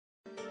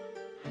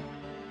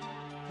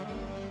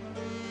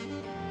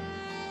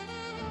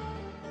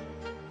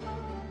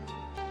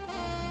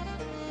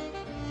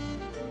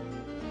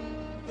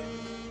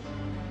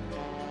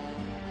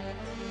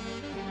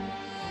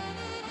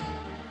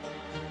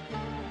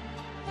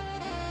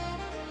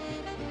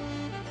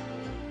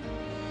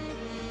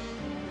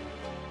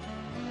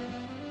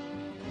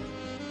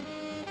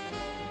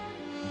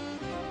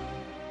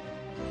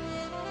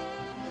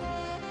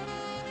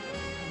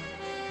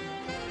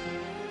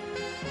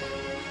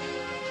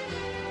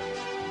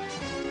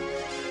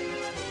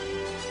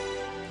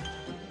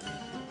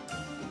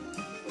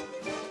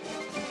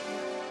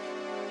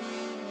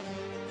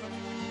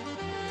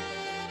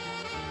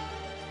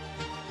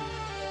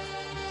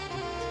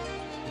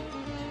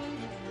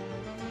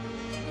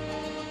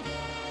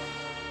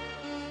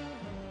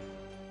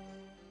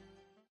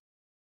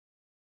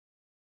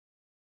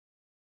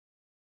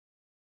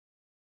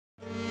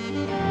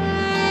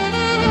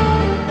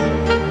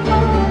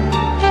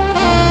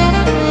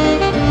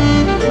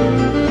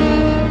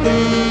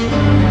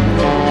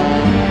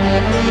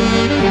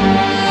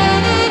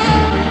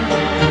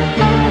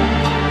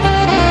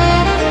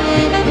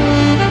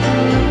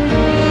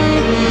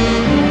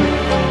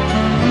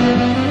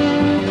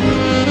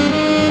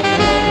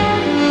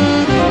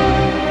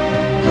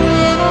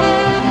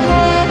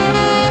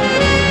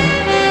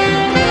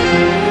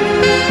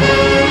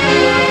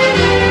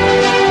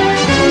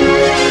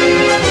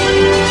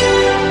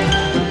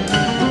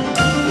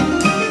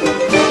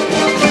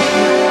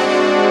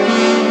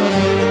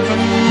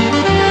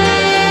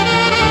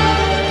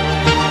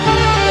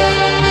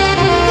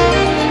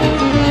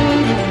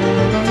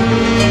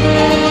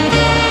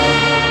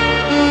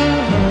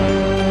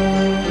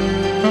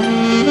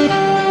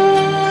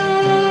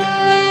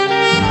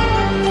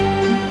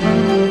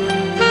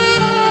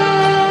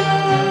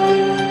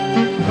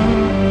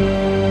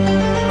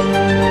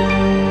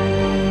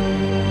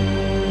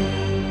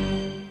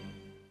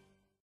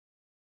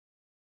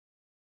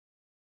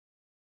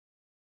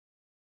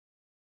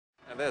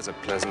There's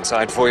a pleasant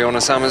sight for you on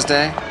a summer's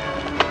day.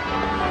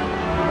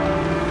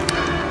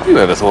 You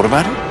ever thought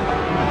about it?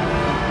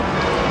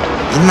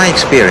 In my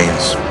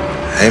experience,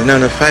 I have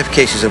known of 5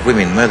 cases of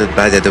women murdered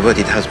by their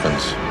devoted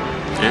husbands.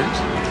 Yes?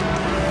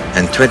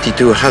 And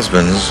 22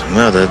 husbands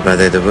murdered by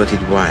their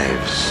devoted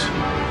wives.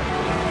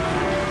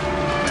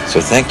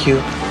 So thank you,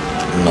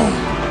 no.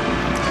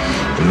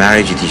 The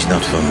marriage, it is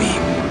not for me.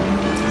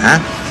 Huh?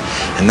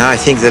 And now I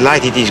think the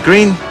light, it is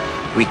green.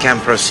 We can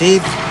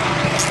proceed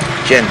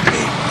gently.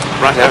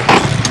 Righto.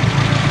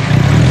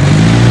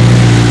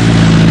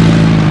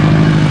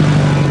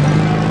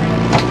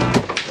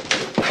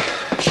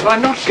 But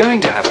I'm not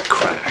going to have a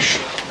crash.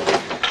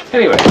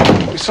 Anyway,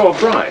 we saw a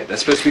bride.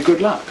 That's supposed to be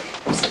good luck.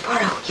 Mr.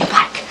 Poirot, you're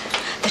back.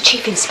 The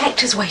Chief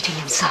Inspector's waiting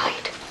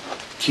inside.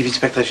 Chief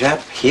Inspector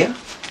Japp, here?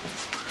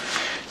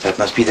 That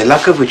must be the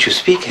luck of which you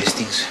speak,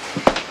 Hastings.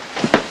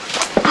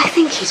 I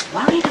think he's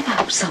worried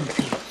about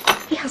something.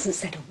 He hasn't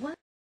said a word.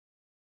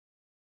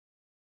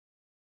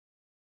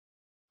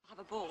 Have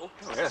a ball.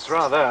 Oh, yes,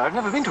 rather. I've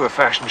never been to a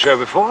fashion show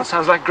before.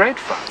 Sounds like great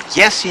fun.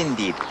 Yes,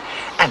 indeed.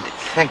 And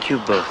thank you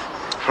both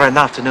for an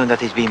afternoon that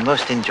has been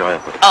most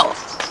enjoyable. Oh.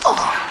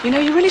 You know,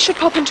 you really should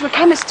pop into a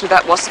chemist's with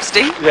that wasp,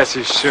 Steve. Yes,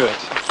 you should.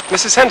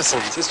 Mrs.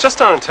 Henderson's. It's just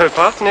down a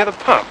towpath near the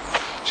pub.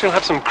 She'll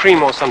have some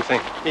cream or something.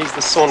 Ease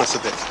the soreness a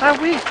bit. Ah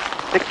oui,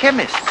 the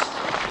chemists.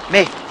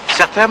 Mais,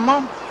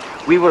 certainement,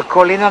 we will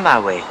call in on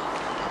our way.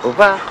 Au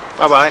revoir.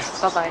 Bye-bye.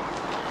 Bye-bye.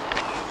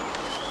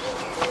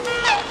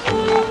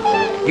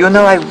 You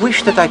know, I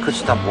wish that I could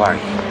stop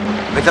worrying.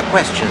 But the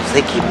questions,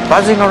 they keep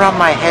buzzing around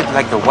my head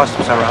like the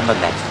wasps around the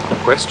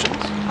nest. Questions?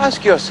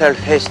 Ask yourself,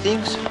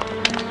 Hastings.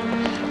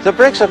 The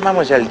brakes of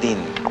Mademoiselle Dean,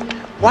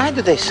 why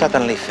do they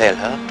suddenly fail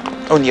her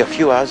only a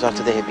few hours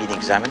after they have been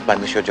examined by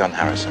Monsieur John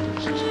Harrison?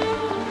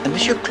 And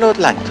Monsieur Claude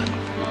Langton,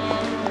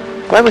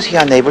 why was he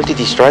unable to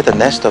destroy the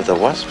nest of the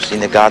wasps in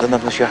the garden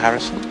of Monsieur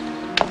Harrison?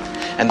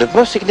 And of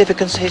most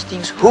significance,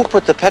 Hastings, who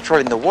put the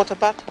petrol in the water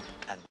butt?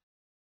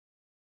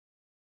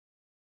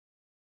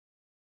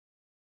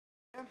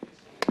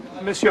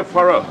 Monsieur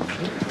Poirot,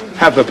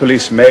 have the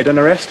police made an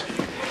arrest?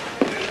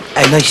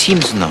 And it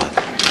seems not.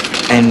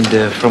 And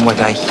from what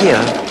I hear,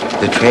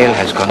 the trail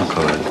has gone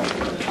cold.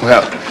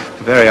 Well,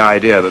 the very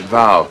idea that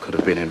Val could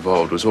have been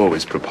involved was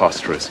always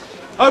preposterous.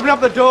 Open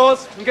up the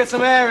doors and get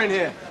some air in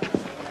here.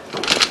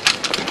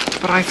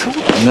 But I thought...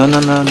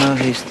 No,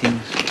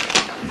 Hastings.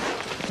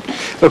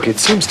 Look, it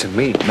seems to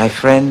me... My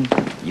friend,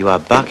 you are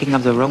barking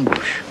up the wrong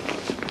bush.